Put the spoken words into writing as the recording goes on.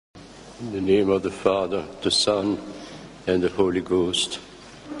In the name of the Father, the Son, and the Holy Ghost.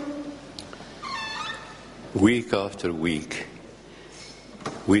 Week after week,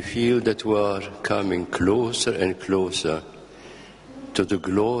 we feel that we are coming closer and closer to the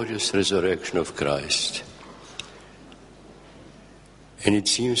glorious resurrection of Christ. And it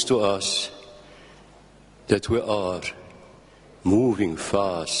seems to us that we are moving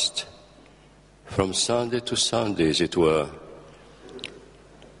fast from Sunday to Sunday, as it were,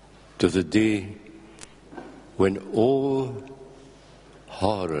 to the day when all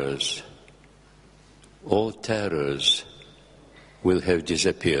horrors, all terrors will have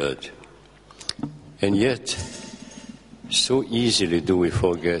disappeared. And yet, so easily do we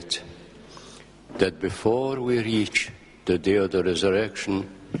forget that before we reach the day of the resurrection,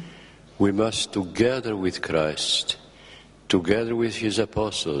 we must, together with Christ, together with his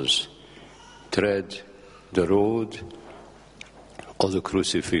apostles, tread the road of the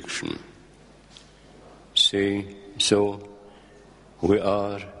crucifixion. So we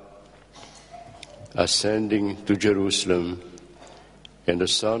are ascending to Jerusalem, and the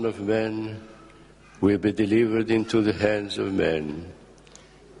Son of Man will be delivered into the hands of men,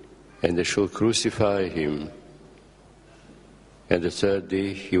 and they shall crucify him, and the third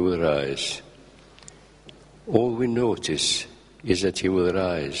day he will rise. All we notice is that he will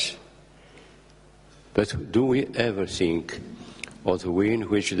rise. But do we ever think of the way in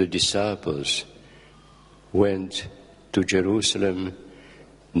which the disciples went to Jerusalem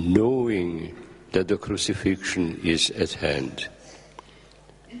knowing that the crucifixion is at hand?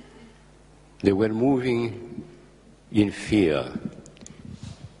 They were moving in fear.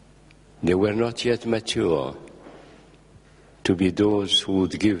 They were not yet mature to be those who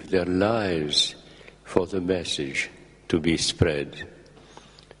would give their lives for the message to be spread.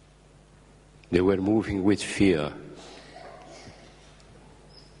 They were moving with fear.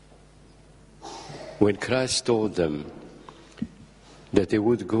 When Christ told them that they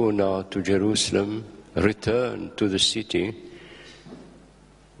would go now to Jerusalem, return to the city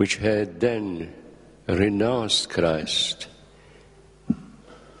which had then renounced Christ,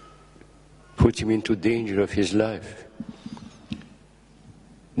 put him into danger of his life,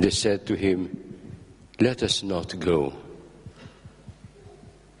 they said to him, "Let us not go."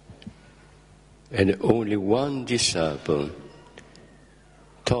 And only one disciple,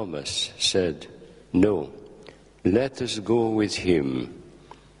 Thomas, said, "No, let us go with him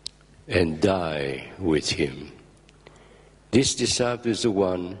and die with him." This disciple is the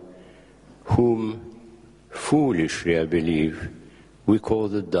one whom, foolishly I believe, we call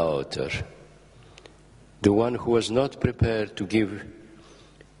the doubter, the one who was not prepared to give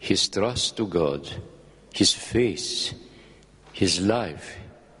his trust to God, his faith, his life,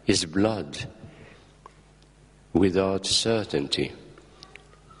 his blood, without certainty.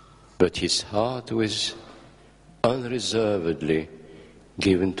 But his heart was unreservedly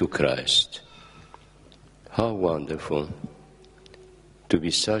given to Christ. How wonderful to be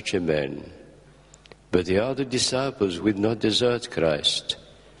such a man. But the other disciples would not desert Christ.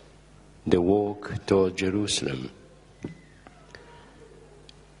 They walk toward Jerusalem.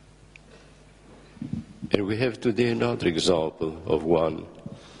 And we have today another example of one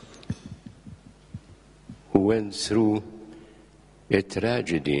who went through a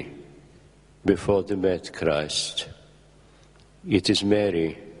tragedy before they met Christ. It is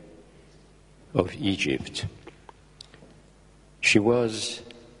Mary of Egypt. She was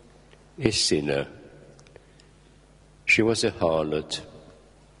a sinner. She was a harlot.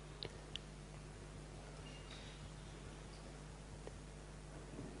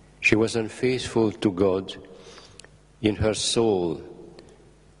 She was unfaithful to God in her soul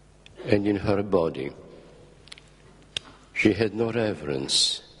and in her body. She had no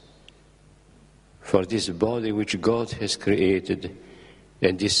reverence for this body which God has created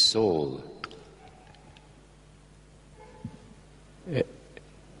and this soul.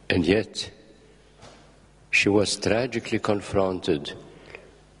 And yet, she was tragically confronted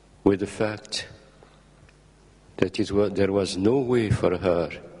with the fact that there was no way for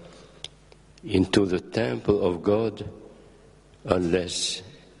her into the temple of God unless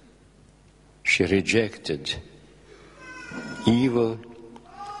she rejected evil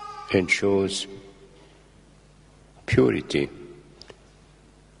and chose purity,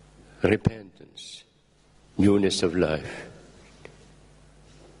 repentance, newness of life.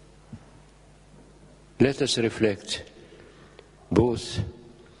 Let us reflect both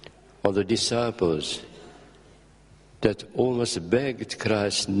on the disciples that almost begged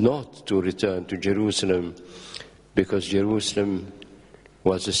Christ not to return to Jerusalem because Jerusalem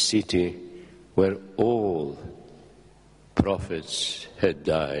was a city where all prophets had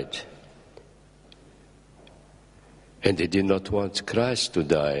died. And they did not want Christ to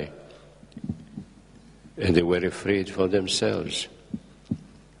die. And they were afraid for themselves.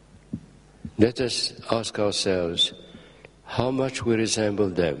 Let us ask ourselves how much we resemble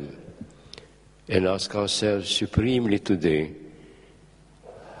them, and ask ourselves supremely today,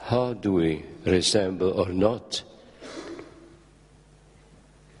 how do we resemble or not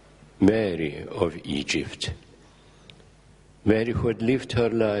Mary of Egypt? Mary, who had lived her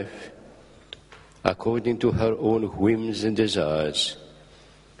life according to her own whims and desires,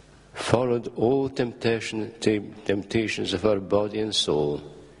 followed all temptations of her body and soul,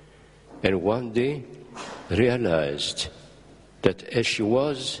 and one day realized that as she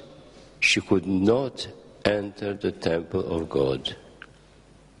was, she could not enter the temple of God.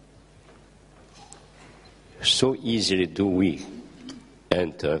 So easily do we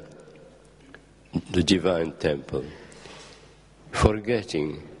enter the divine temple,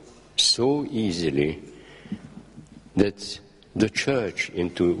 forgetting so easily that the church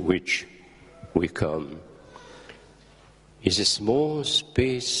into which we come is a small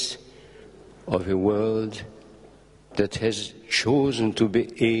space of a world that has chosen to be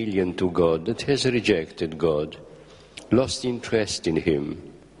alien to God, that has rejected God, lost interest in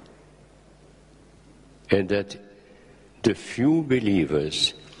Him, and that the few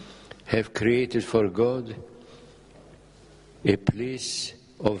believers have created for God a place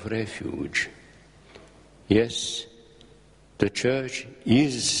of refuge. Yes, the church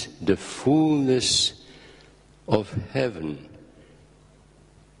is the fullness of heaven,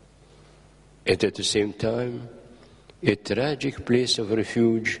 and at the same time, a tragic place of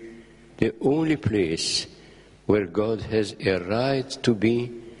refuge, the only place where God has a right to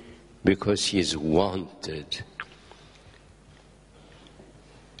be because He is wanted.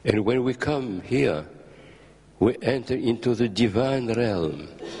 And when we come here, we enter into the divine realm.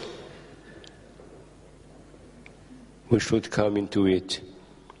 We should come into it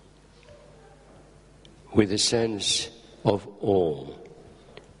with a sense of awe,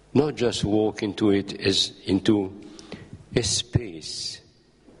 not just walk into it as into a space,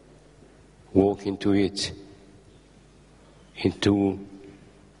 walk into it into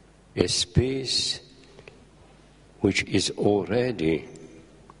a space which is already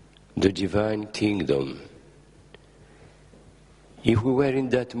the divine kingdom. If we were in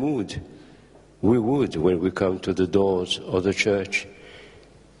that mood, we would, when we come to the doors of the church,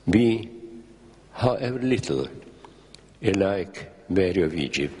 be, however little, like Mary of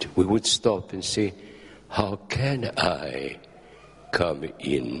Egypt. We would stop and say, how can I come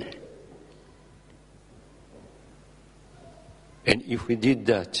in? And if we did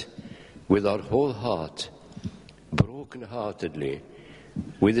that with our whole heart, broken-heartedly,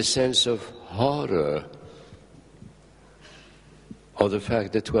 with a sense of horror of the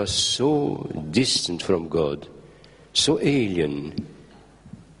fact that we are so distant from God, so alien,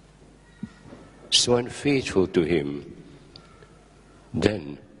 so unfaithful to Him,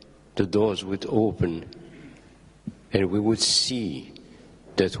 then the doors would open and we would see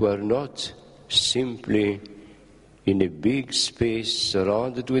that we are not simply in a big space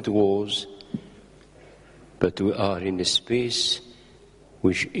surrounded with walls, but we are in a space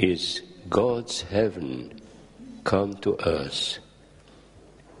which is God's heaven come to earth.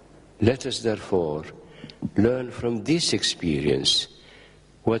 Let us therefore learn from this experience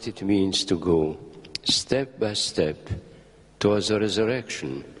what it means to go step by step towards the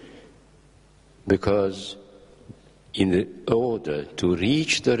resurrection, because in order to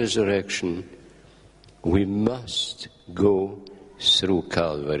reach the resurrection, we must go through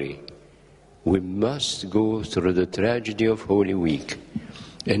Calvary. We must go through the tragedy of Holy Week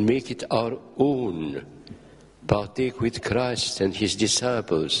and make it our own, partake with Christ and His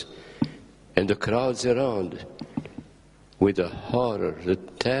disciples and the crowds around with the horror, the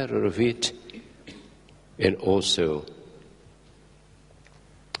terror of it, and also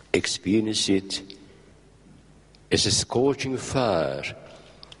experience it as a scorching fire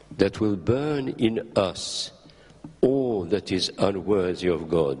that will burn in us all that is unworthy of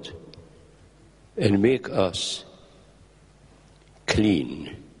God and make us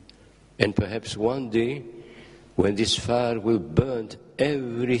clean. And perhaps one day, when this fire will burn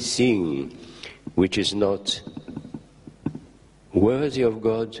everything which is not worthy of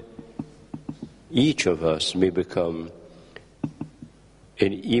God, each of us may become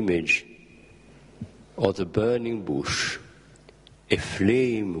an image of the burning bush,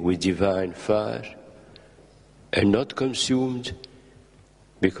 aflame with divine fire, and not consumed,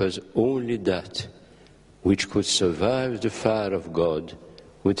 because only that which could survive the fire of God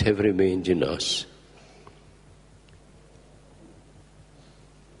would have remained in us.